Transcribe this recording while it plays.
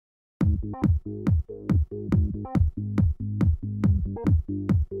Hey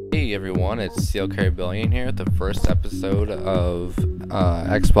everyone, it's CLK Rebellion here with the first episode of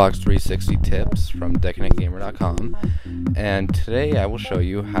Xbox 360 tips from DecadentGamer.com, and today I will show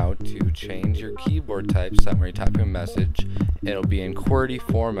you how to change your keyboard typeset when you're typing a message. It'll be in QWERTY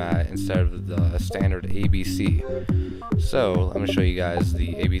format instead of the standard ABC. So I'm going to show you guys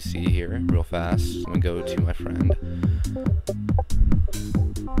the ABC here real fast. I'm going to go to my friend.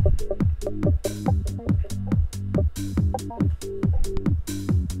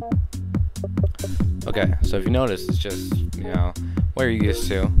 Okay, so if you notice, it's just, what you're used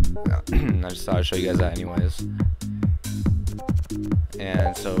to. I just thought I'd show you guys that anyways.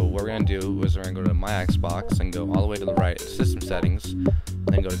 And so what we're going to do is we're going to go to My Xbox and go all the way to the right, System Settings,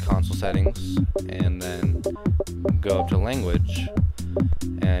 then go to Console Settings, and then go up to Language,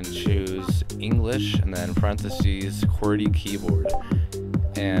 and choose English, and then parentheses, QWERTY Keyboard.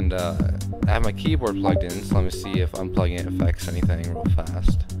 And I have my keyboard plugged in, so let me see if unplugging it affects anything real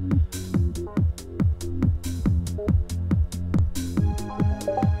fast.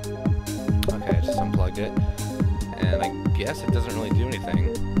 Okay, I just unplugged it, and I guess it doesn't really do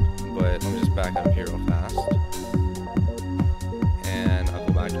anything, but let me just back up here real fast, and I'll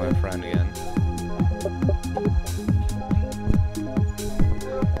go back to my friend again.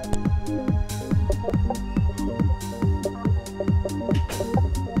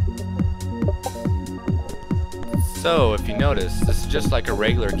 So if you notice, this is just like a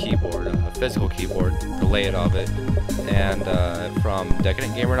regular keyboard, a physical keyboard, the layout of it. And from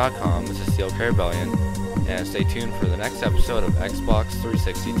DecadentGamer.com, this is CLK Rebellion, and stay tuned for the next episode of Xbox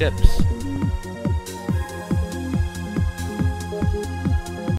 360 Tips.